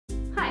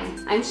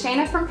I'm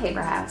Shayna from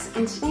Paper House,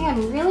 and today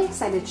I'm really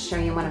excited to show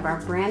you one of our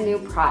brand new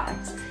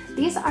products.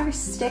 These are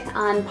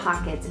stick-on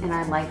pockets in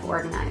our Life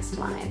Organized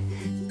line.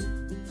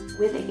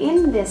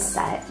 Within this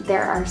set,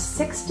 there are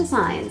 6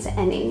 designs,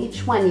 and in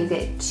each one you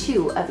get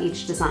 2 of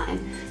each design.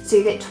 So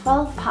you get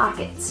 12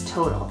 pockets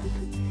total.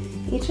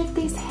 Each of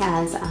these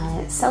has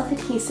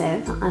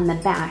self-adhesive on the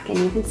back, and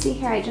you can see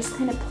here I just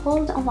kind of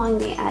pulled along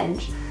the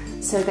edge,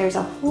 so there's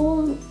a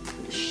whole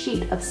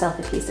sheet of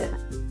self-adhesive.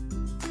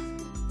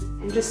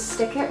 And just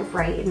stick it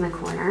right in the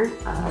corner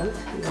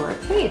of your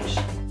page.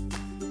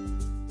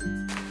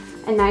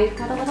 And now you've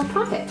got a little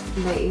pocket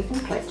that you can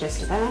put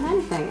just about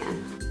anything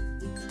in.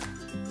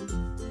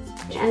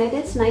 And it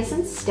is nice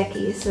and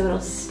sticky, so it'll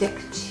stick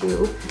to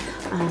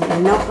your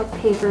notebook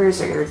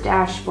papers or your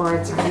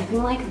dashboards or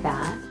anything like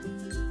that.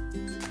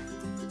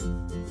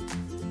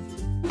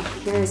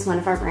 Here's one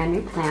of our brand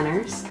new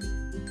planners.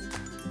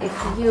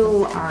 If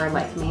you are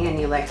like me and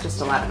you like just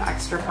a lot of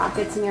extra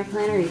pockets in your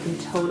planner, you can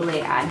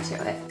totally add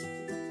to it.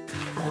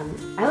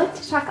 I like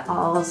to tuck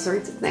all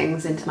sorts of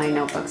things into my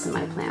notebooks and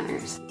my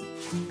planners.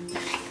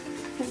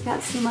 I've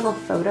got some little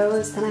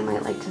photos that I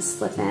might like to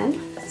slip in,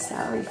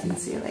 so you can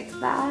see like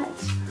that.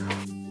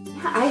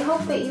 Yeah, I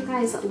hope that you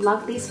guys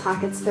love these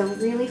pockets. They're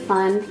really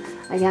fun.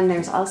 Again,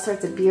 there's all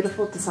sorts of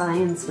beautiful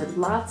designs with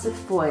lots of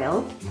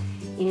foil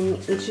in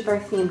each of our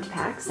themed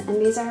packs,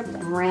 and these are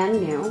brand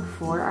new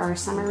for our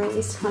summer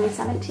release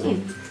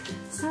 2017.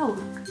 So,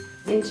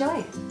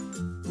 enjoy!